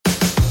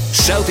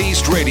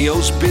Southeast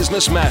Radio's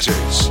Business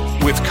Matters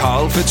with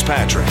Carl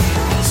Fitzpatrick.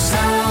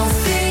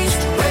 Southeast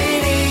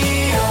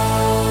Radio.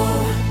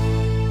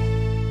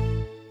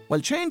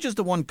 Well, change is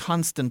the one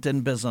constant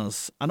in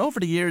business, and over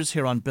the years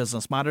here on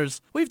Business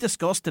Matters, we've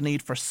discussed the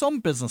need for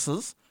some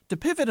businesses to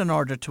pivot in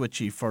order to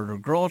achieve further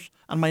growth,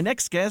 and my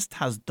next guest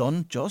has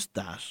done just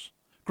that.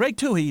 Greg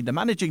Toohey, the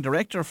Managing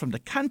Director from the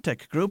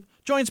Cantech Group,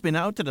 joins me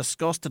now to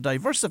discuss the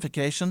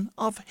diversification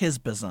of his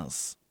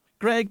business.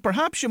 Greg,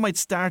 perhaps you might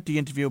start the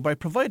interview by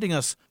providing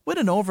us with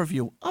an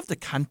overview of the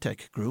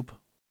Cantech Group.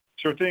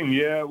 Sure thing,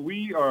 yeah.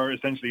 We are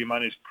essentially a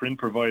managed print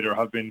provider,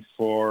 have been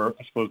for,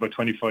 I suppose, about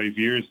 25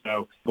 years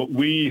now. But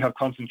we have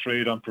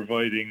concentrated on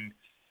providing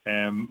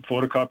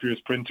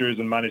photocopiers, printers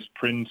and managed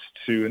prints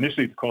to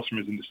initially to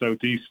customers in the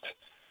southeast,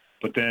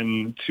 but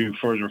then to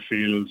further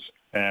fields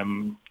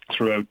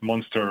throughout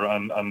Munster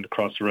and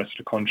across the rest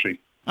of the country.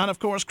 And of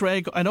course,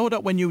 Greg, I know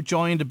that when you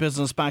joined the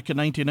business back in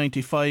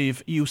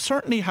 1995, you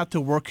certainly had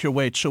to work your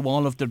way through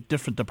all of the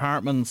different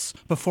departments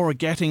before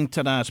getting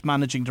to that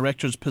managing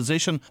director's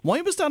position.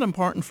 Why was that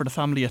important for the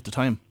family at the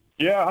time?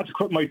 Yeah, I had to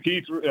cut my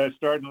teeth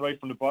starting right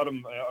from the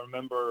bottom. I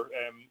remember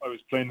I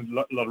was playing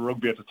a lot of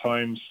rugby at the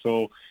time,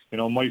 so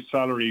my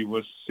salary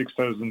was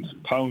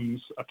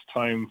 £6,000 at the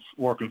time,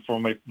 working for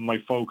my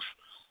folks.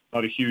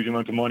 Not a huge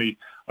amount of money.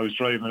 I was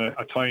driving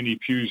a tiny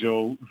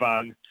Peugeot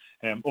van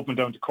up and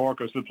down to Cork.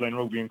 I was still playing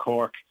rugby in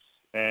Cork,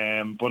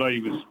 but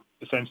I was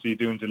essentially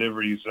doing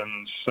deliveries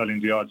and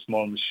selling the odd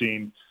small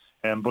machine.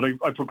 But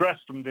I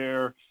progressed from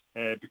there,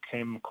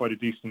 became quite a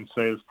decent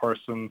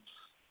salesperson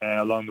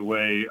along the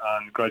way,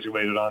 and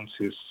graduated on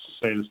to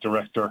sales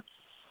director.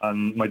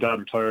 And my dad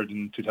retired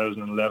in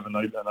 2011,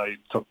 and I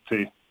took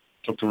the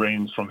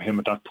reins from him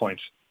at that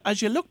point.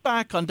 As you look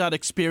back on that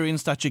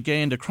experience that you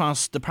gained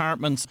across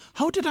departments,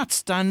 how did that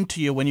stand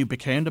to you when you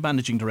became the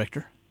managing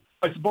director?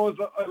 I suppose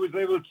I was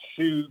able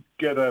to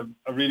get a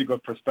really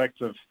good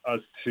perspective as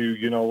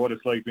to, what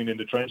it's like being in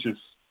the trenches,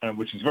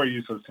 which is very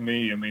useful to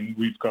me. I mean,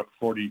 we've got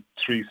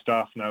 43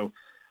 staff now,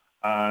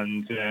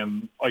 and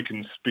I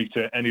can speak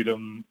to any of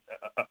them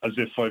as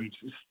if I'm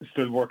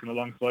still working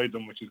alongside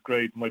them, which is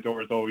great. My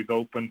door is always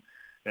open,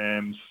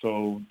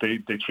 so they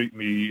treat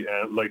me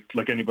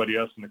like anybody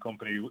else in the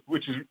company,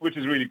 which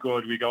is really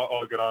good. We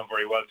all get on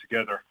very well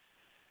together.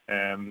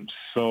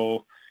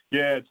 So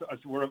yeah,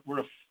 we're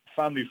a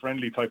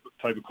family-friendly type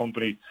of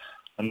company,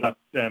 and that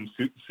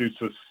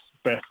suits us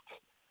best.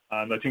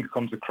 And I think it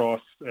comes across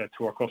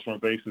to our customer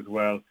base as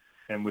well,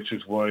 which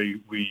is why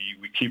we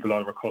keep a lot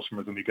of our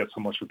customers and we get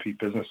so much repeat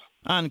business.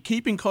 And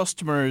keeping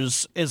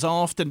customers is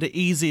often the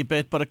easy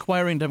bit, but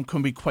acquiring them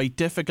can be quite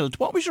difficult.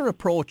 What was your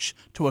approach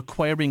to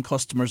acquiring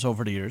customers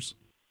over the years?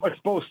 I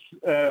suppose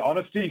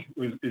honesty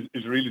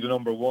is really the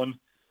number one,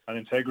 and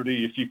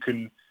integrity. If you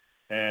can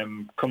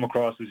come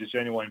across as a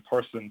genuine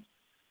person,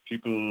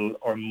 people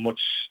are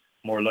much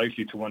more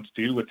likely to want to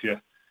deal with you.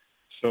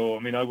 So, I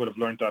mean, I would have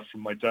learned that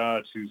from my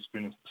dad, who's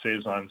been a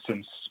salesman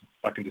since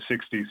back in the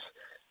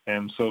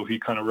 60s. So he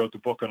kind of wrote the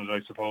book on it,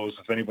 I suppose,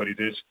 if anybody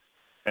did.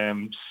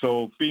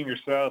 So being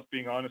yourself,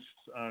 being honest,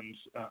 and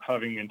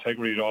having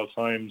integrity at all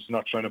times,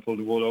 not trying to pull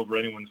the wool over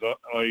anyone's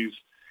eyes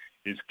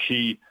is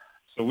key.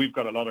 So we've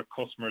got a lot of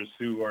customers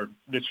who are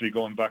literally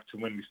going back to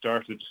when we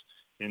started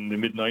in the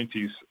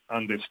mid-90s,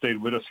 and they've stayed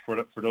with us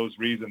for those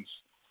reasons.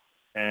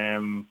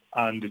 And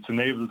it's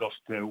enabled us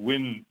to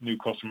win new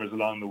customers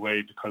along the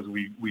way because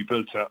we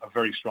built a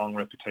very strong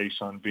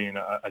reputation on being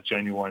a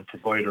genuine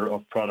provider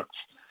of products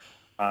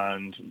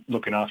and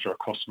looking after our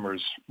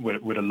customers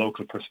with a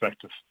local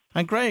perspective.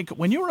 And Greg,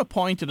 when you were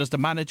appointed as the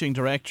Managing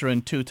Director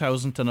in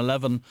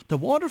 2011, the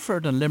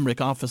Waterford and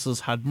Limerick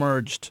offices had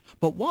merged.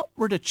 But what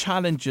were the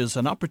challenges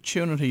and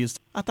opportunities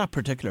at that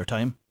particular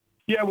time?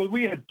 Yeah, well,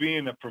 we had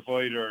been a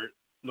provider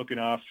looking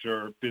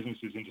after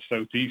businesses in the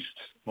southeast,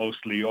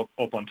 mostly up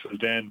until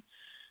then.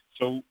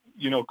 So,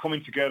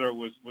 coming together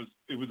was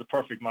a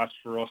perfect match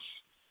for us.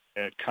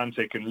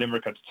 Cantech and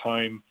Limerick at the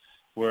time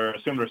were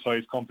a similar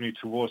sized company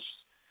to us,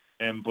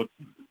 but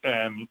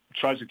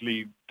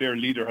tragically their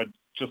leader had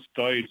just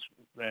died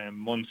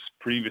months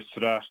previous to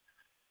that.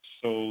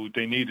 So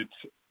they needed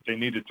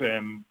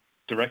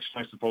direction,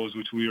 I suppose,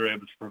 which we were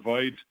able to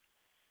provide.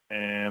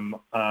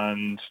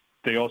 And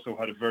they also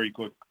had a very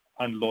good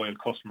and loyal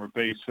customer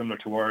base, similar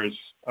to ours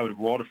out of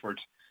Waterford.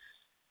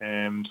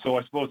 So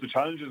I suppose the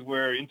challenges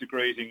were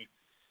integrating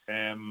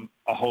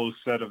a whole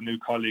set of new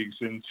colleagues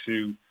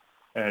into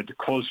the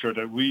culture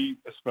that we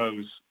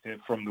espouse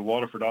from the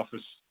Waterford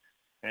office.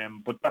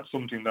 But that's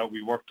something that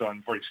we worked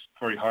on very,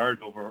 very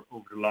hard over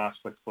the last,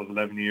 I suppose,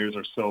 11 years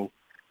or so.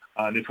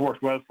 And it's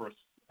worked well for us.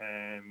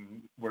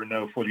 We're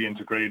now fully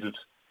integrated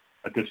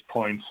at this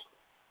point,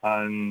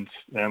 and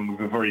we have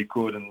a very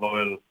good and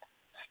loyal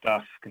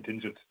staff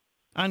contingent.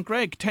 And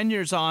Greg, 10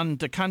 years on,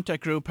 the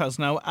Cantech Group has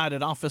now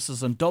added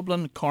offices in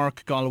Dublin,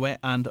 Cork, Galway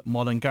and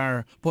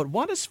Mullingar. But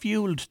what has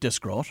fueled this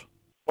growth?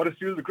 What has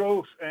fueled the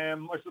growth? I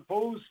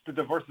suppose the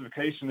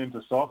diversification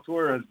into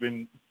software has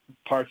been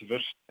part of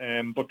it.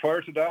 But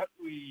prior to that,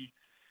 we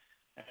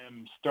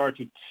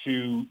started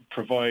to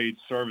provide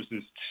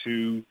services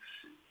to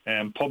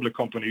public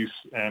companies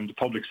and the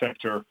public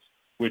sector,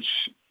 which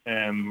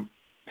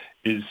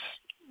is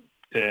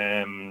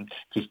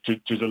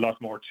there's a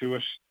lot more to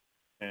it.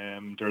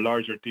 They're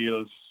larger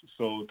deals,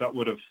 so that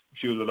would have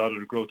fueled a lot of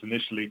the growth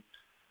initially.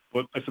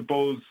 But I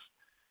suppose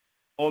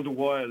all the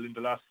while, in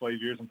the last 5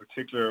 years in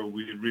particular,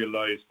 we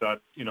realised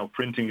that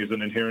printing is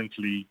an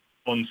inherently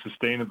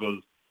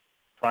unsustainable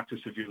practice,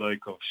 if you like,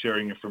 of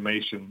sharing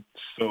information.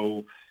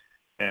 So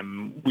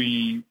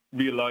we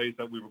realised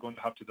that we were going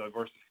to have to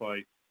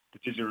diversify. The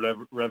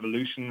digital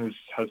revolution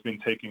has been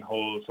taking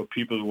hold, so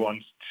people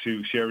want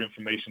to share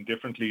information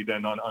differently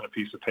than on a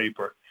piece of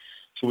paper.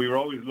 So we were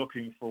always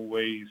looking for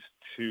ways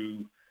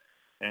to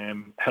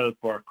help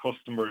our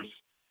customers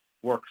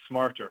work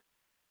smarter,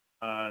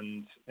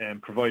 and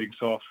providing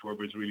software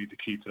was really the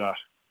key to that.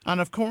 And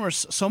of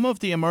course, some of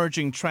the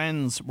emerging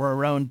trends were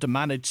around the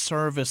managed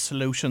service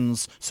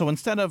solutions. So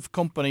instead of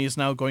companies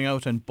now going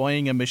out and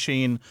buying a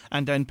machine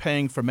and then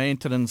paying for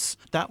maintenance,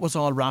 that was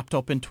all wrapped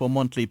up into a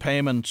monthly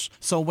payment.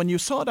 So when you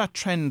saw that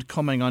trend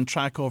coming on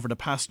track over the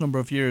past number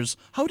of years,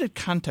 how did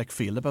Cantech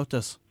feel about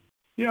this?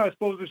 Yeah, I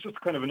suppose it's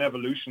just kind of an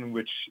evolution,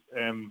 which,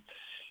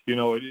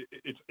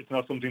 it's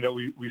not something that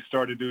we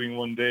started doing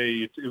one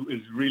day. It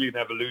was really an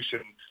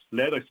evolution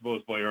led, I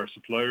suppose, by our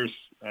suppliers.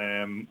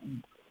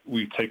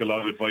 We take a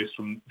lot of advice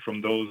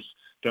from those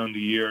down the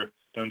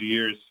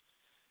years.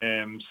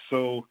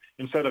 So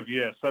instead of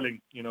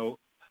selling,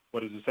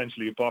 what is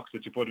essentially a box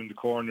that you put in the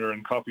corner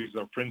and copies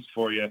or prints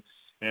for you,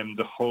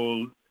 the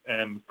whole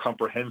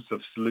comprehensive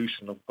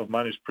solution of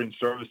managed print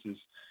services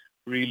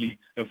really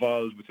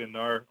evolved within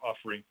our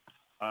offering,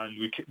 and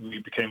we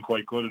became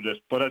quite good at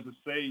it. But as I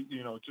say,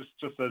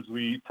 just as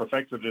we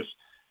perfected it,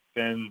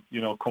 then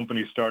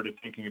companies started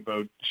thinking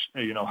about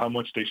how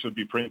much they should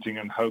be printing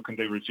and how can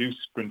they reduce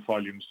print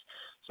volumes.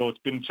 So it's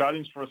been a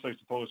challenge for us, I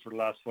suppose, for the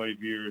last 5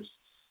 years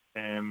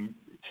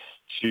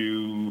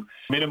to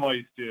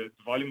minimise the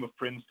volume of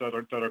prints that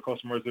our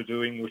customers are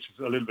doing, which is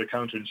a little bit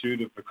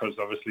counterintuitive because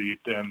obviously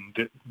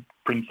the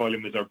print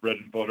volume is our bread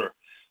and butter.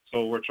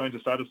 So we're trying to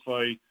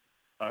satisfy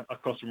a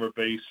customer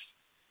base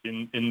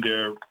in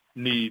their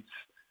needs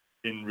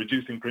in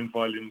reducing print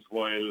volumes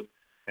while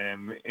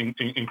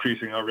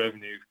increasing our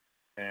revenue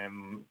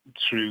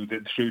through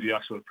the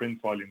actual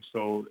print volume.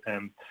 So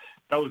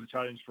that was a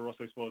challenge for us,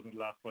 I suppose, in the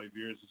last 5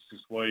 years. It's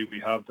just why we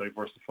have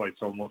diversified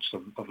so much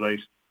of late.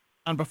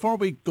 And before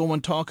we go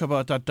and talk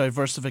about that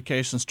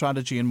diversification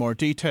strategy in more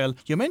detail,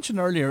 you mentioned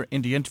earlier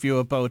in the interview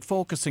about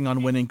focusing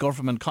on winning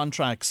government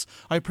contracts.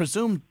 I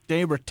presume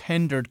they were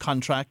tendered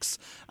contracts,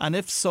 and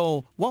if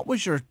so, what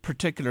was your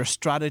particular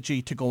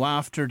strategy to go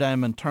after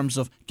them in terms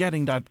of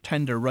getting that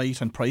tender right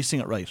and pricing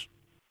it right?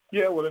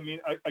 Yeah, well, I mean,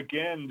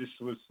 again,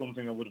 this was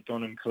something I would have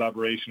done in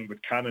collaboration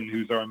with Canon,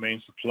 who's our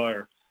main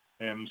supplier.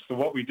 So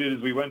what we did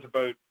is we went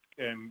about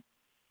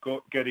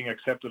getting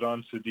accepted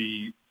onto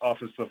the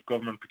Office of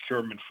Government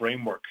Procurement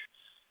Framework,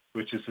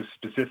 which is a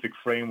specific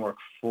framework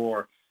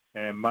for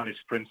managed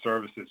print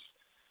services.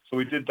 So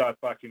we did that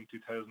back in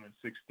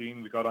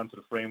 2016. We got onto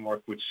the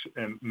framework, which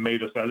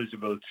made us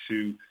eligible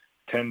to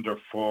tender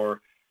for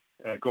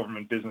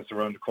government business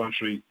around the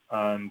country.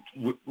 And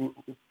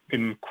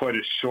in quite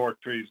a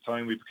short period of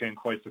time, we became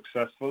quite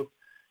successful.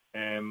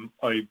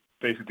 I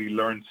basically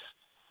learned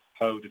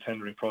how the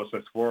tendering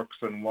process works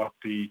and what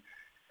the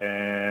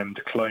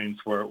clients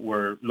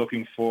were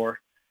looking for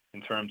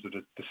in terms of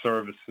the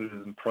services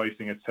and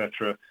pricing,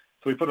 etc.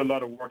 So we put a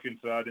lot of work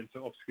into that, into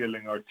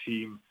upskilling our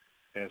team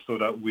so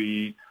that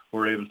we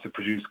were able to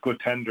produce good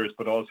tenders,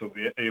 but also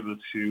be able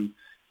to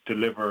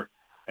deliver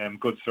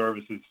good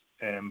services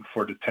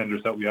for the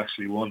tenders that we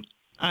actually won.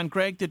 And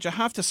Greg, did you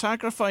have to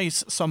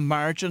sacrifice some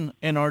margin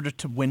in order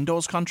to win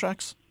those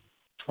contracts?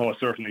 Oh,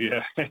 certainly,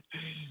 yeah.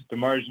 The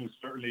margin is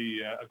certainly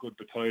a good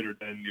bit tighter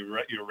than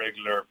your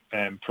regular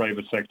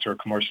private sector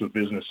commercial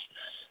business.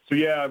 So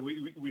yeah,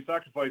 we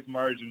sacrifice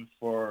margin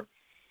for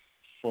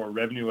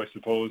revenue, I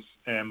suppose.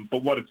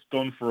 But what it's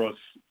done for us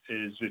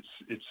is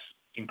it's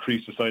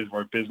increased the size of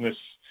our business,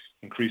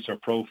 increased our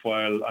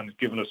profile, and it's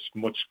given us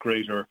much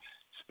greater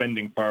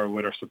spending power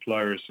with our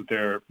suppliers. So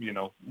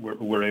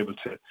we're able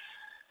to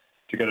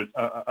get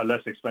a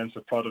less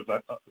expensive product,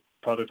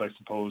 I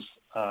suppose,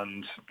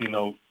 and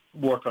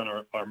work on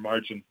our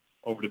margin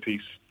over the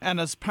piece. And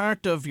as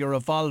part of your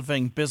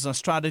evolving business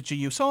strategy,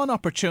 you saw an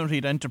opportunity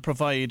then to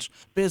provide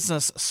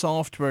business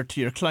software to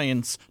your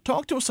clients.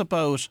 Talk to us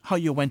about how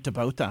you went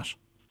about that.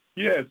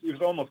 Yeah, it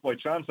was almost by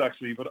chance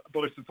actually, but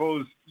I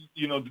suppose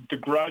the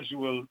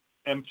gradual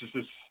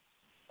emphasis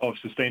of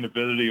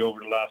sustainability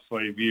over the last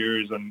 5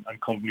 years and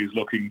companies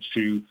looking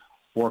to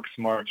work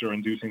smarter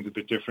and do things a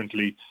bit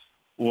differently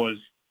was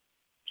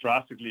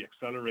drastically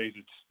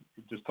accelerated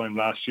this time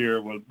last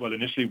year. Well,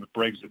 initially with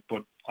Brexit,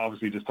 but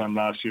obviously this time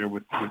last year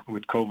with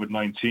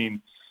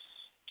COVID-19.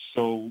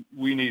 So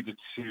we needed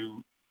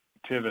to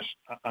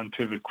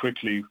pivot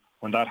quickly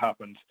when that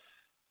happened.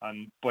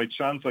 And by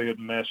chance, I had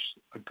met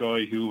a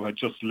guy who had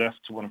just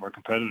left one of our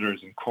competitors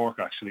in Cork,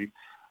 actually.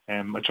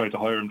 I tried to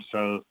hire him to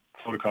sell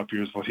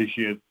photocopiers, but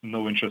he had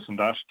no interest in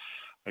that.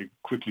 I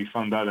quickly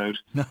found that out.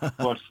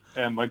 But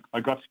I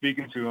got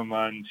speaking to him,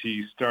 and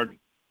we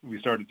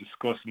started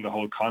discussing the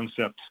whole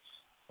concept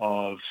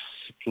of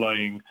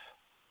supplying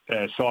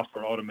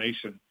software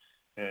automation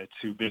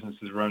to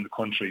businesses around the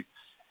country.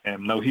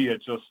 Now, he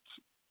had just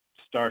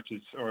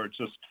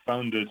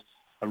founded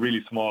a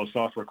really small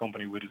software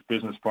company with his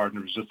business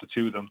partners, just the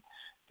two of them.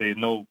 They had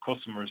no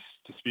customers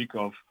to speak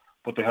of,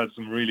 but they had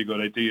some really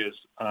good ideas,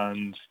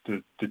 and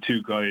the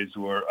two guys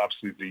were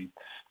absolutely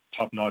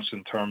top-notch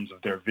in terms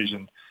of their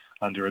vision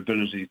and their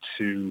ability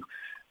to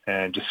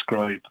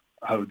describe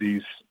how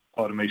these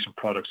automation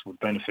products would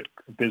benefit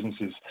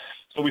businesses.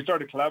 So we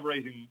started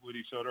collaborating with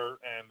each other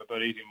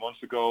about 18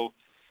 months ago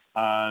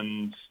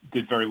and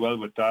did very well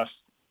with that.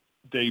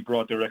 They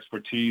brought their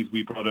expertise.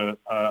 We brought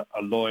a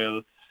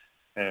loyal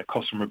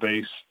customer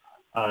base,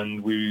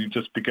 and we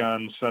just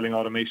began selling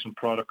automation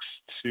products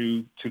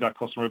to that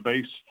customer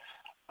base.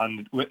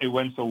 And it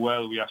went so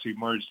well, we actually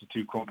merged the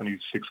two companies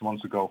 6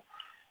 months ago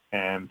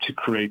to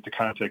create the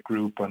Cantech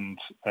Group, and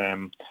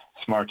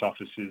Smart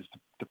Office is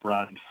the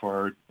brand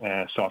for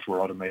software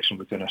automation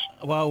within it.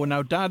 Wow,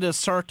 now that is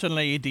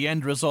certainly the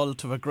end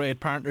result of a great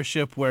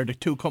partnership where the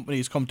two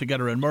companies come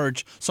together and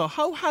merge. So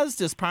how has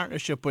this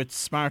partnership with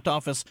Smart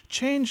Office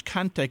changed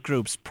Cantech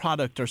Group's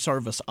product or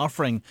service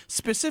offering,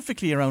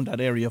 specifically around that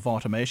area of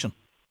automation?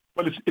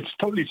 Well, it's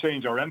totally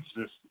changed our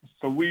emphasis.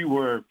 So we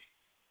were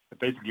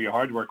basically a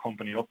hardware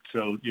company up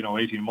till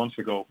 18 months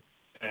ago,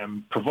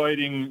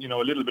 providing a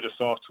little bit of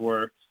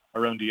software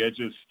around the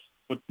edges,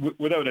 but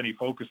without any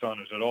focus on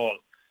it at all.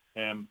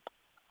 And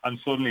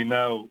suddenly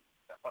now,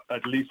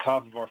 at least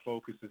half of our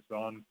focus is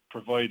on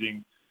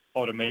providing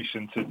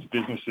automation to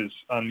businesses.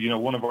 And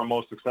one of our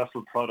most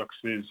successful products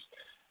is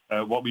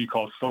what we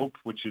call SOAP,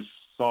 which is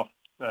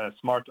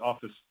Smart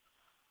Office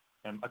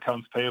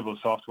accounts payable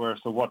software.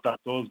 So what that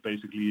does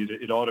basically,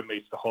 it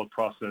automates the whole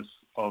process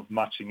of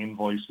matching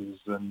invoices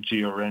and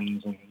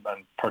GRNs and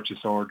purchase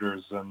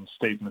orders and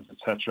statements,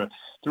 etc.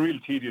 The real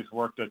tedious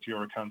work that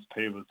your accounts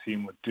payable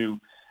team would do.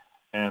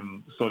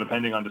 So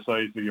depending on the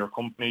size of your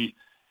company,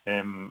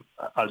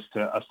 as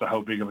to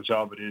how big of a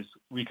job it is,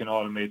 we can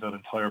automate that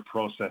entire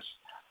process,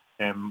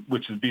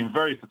 which has been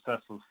very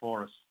successful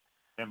for us.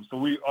 So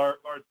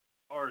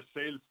our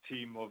sales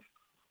team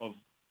of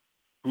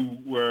who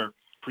were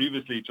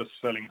previously just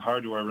selling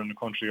hardware around the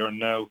country are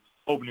now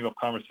opening up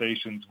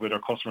conversations with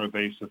our customer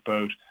base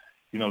about,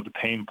 the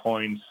pain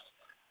points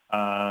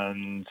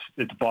and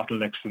the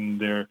bottlenecks in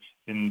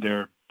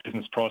their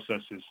business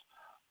processes.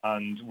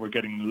 And we're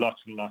getting lots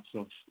and lots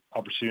of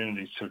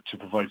opportunities to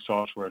provide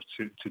software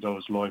to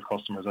those loyal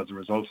customers as a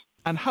result.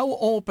 And how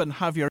open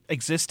have your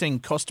existing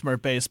customer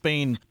base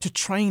been to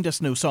trying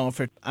this new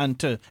software and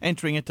to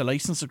entering into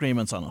license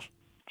agreements on it?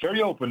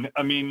 Very open.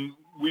 I mean,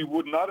 we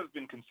would not have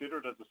been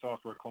considered as a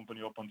software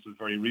company up until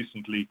very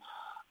recently,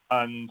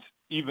 and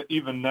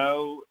even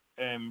now,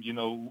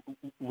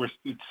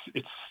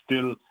 it's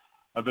still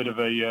a bit of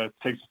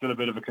takes still a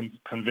bit of a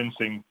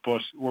convincing,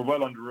 but we're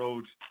well on the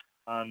road,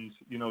 and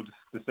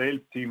the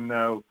sales team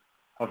now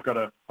have got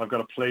a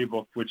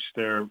playbook which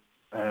they're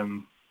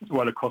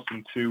well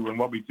accustomed to, and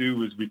what we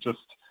do is we just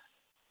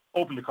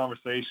open the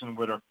conversation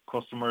with our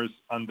customers,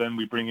 and then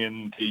we bring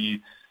in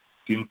the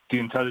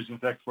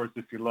intelligence experts,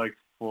 if you like,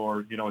 for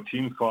a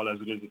team call as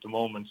it is at the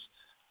moment,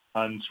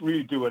 and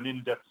really do an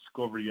in-depth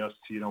discovery as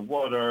to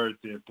what are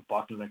the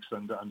bottlenecks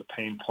and the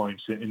pain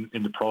points in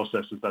the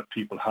processes that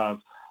people have.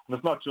 And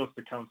it's not just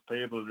accounts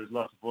payable. There's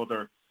lots of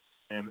other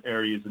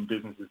areas and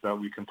businesses that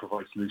we can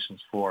provide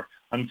solutions for,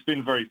 and it's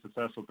been very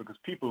successful because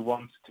people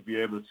want to be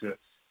able to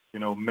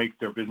make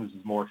their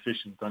businesses more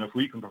efficient, and if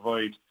we can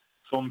provide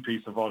some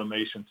piece of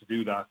automation to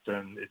do that,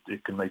 then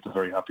it can make them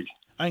very happy.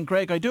 And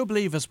Greg, I do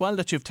believe as well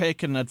that you've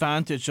taken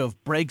advantage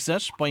of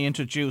Brexit by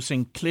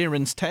introducing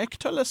Clearance Tech.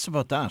 Tell us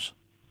about that.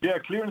 Yeah,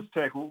 Clearance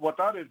Tech, what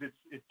that is,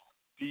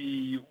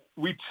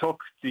 we took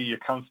the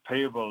accounts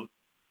payable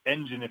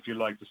engine, if you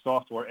like, the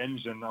software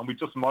engine, and we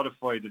just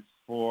modified it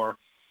for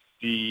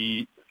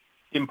the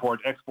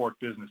import-export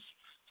business.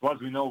 So as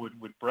we know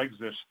with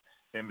Brexit,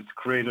 it's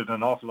created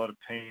an awful lot of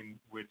pain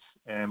with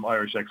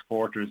Irish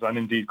exporters and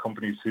indeed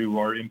companies who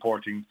are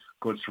importing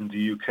goods from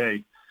the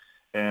UK.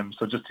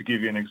 So just to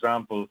give you an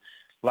example,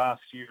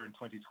 last year in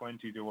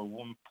 2020, there were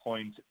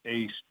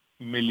 1.8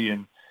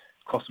 million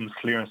customs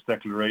clearance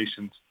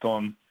declarations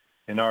done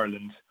in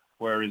Ireland,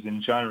 whereas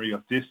in January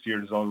of this year,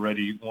 there's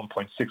already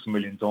 1.6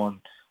 million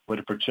done, with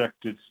a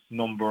projected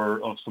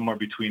number of somewhere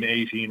between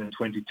 18 and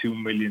 22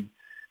 million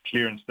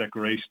clearance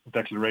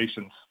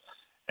declarations.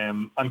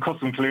 And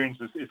custom clearance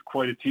is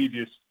quite a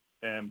tedious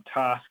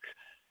task,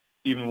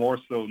 even more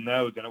so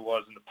now than it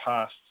was in the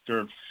past. There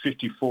are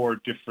 54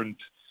 different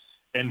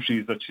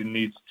entries that you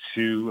need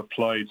to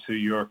apply to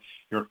your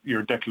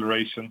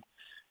declaration.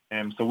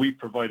 So we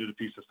provided a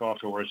piece of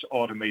software which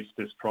automates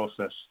this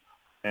process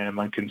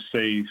and can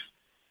save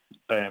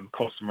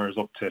customers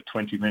up to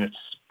 20 minutes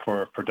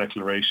per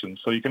declaration.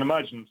 So you can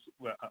imagine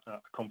a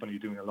company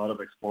doing a lot of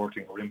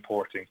exporting or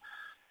importing,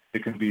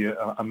 it can be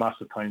a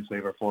massive time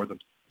saver for them.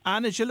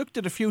 And as you look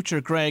to the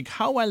future, Greg,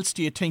 how else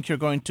do you think you're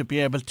going to be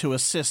able to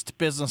assist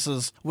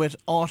businesses with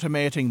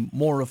automating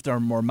more of their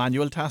more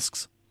manual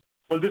tasks?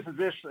 Well, this is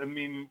it. I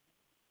mean,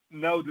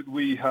 now that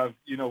we have,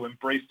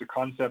 embraced the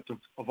concept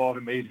of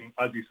automating,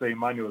 as you say,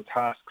 manual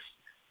tasks,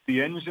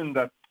 the engine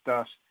that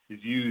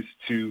is used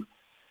to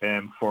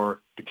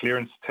for the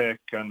clearance tech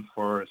and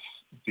for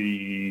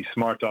the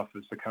smart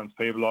office accounts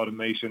payable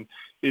automation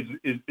is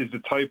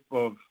the type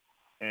of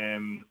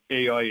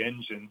AI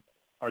engine,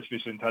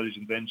 artificial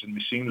intelligence engine,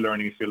 machine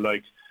learning, if you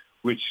like,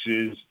 which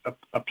is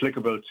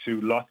applicable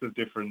to lots of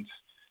different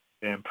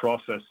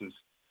processes.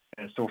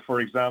 And so,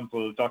 for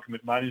example,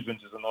 document management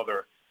is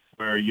another,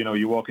 where,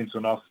 you walk into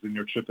an office and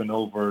you're tripping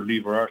over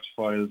lever arch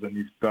files and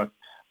you've got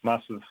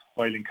massive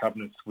filing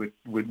cabinets with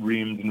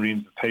reams and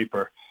reams of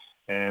paper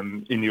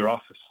in your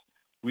office.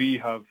 We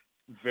have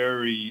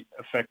very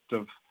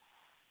effective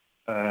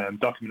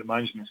document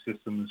management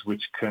systems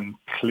which can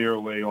clear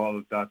away all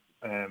of that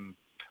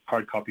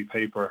hard copy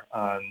paper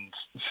and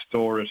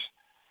store it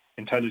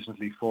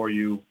intelligently for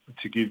you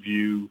to give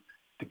you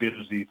the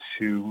ability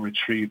to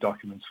retrieve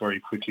documents very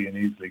quickly and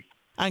easily.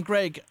 And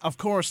Greg, of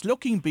course,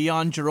 looking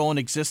beyond your own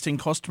existing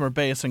customer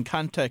base in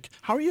Cantech,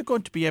 how are you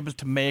going to be able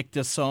to make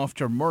this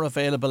software more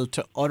available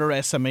to other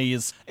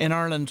SMEs in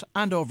Ireland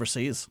and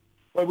overseas?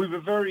 Well, we have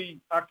a very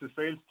active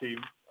sales team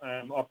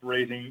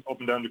operating up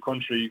and down the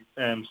country.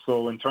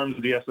 So in terms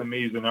of the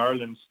SMEs in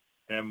Ireland,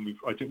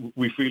 I think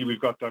we feel we've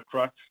got that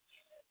cracked.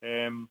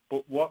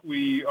 But what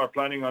we are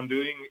planning on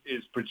doing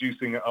is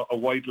producing a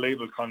white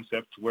label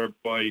concept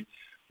whereby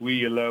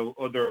we allow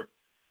other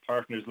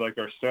partners like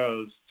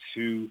ourselves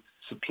to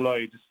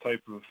supply this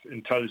type of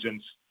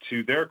intelligence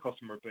to their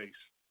customer base.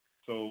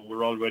 So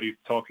we're already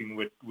talking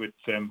with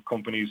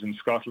companies in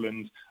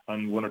Scotland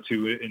and one or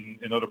two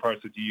in other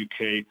parts of the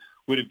UK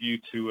with a view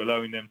to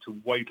allowing them to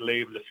white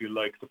label, if you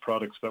like, the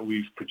products that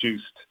we've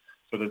produced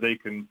so that they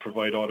can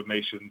provide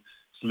automation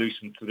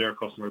solutions to their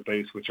customer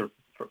base, which are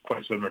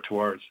quite similar to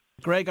ours.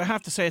 Greg, I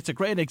have to say it's a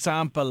great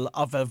example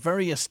of a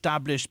very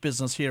established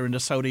business here in the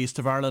southeast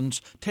of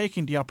Ireland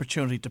taking the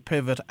opportunity to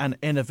pivot and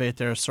innovate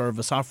their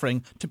service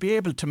offering to be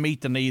able to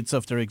meet the needs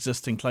of their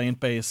existing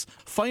client base.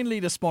 Finally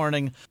this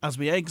morning, as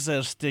we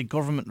exit the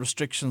government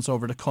restrictions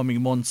over the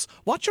coming months,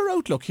 what's your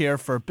outlook here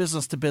for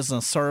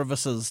business-to-business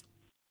services?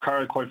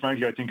 Carl, quite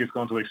frankly, I think it's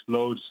going to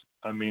explode.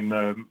 I mean,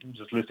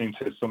 just listening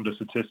to some of the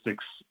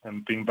statistics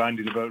being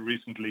bandied about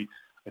recently,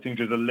 I think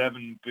there's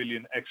 11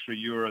 billion extra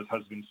euros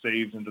has been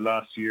saved in the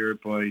last year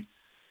by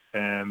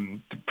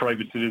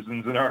private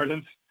citizens in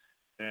Ireland.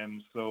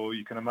 So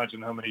you can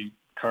imagine how many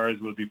cars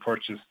will be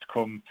purchased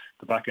come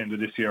the back end of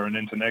this year and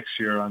into next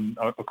year. And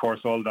of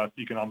course, all that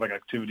economic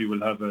activity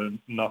will have a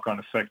knock-on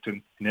effect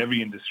in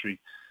every industry.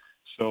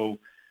 So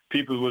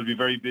people will be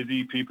very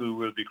busy. People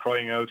will be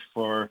crying out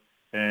for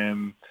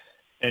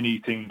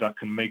anything that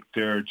can make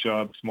their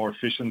jobs more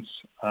efficient,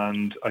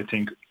 and I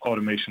think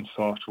automation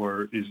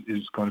software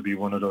is going to be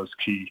one of those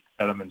key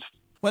elements.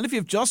 Well, if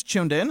you've just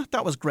tuned in,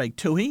 that was Greg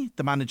Toohey,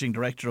 the Managing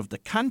Director of the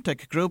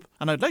Cantech Group,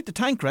 and I'd like to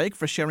thank Greg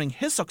for sharing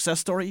his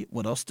success story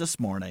with us this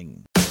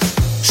morning.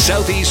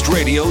 Southeast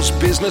Radio's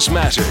Business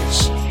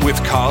Matters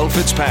with Carl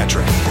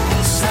Fitzpatrick.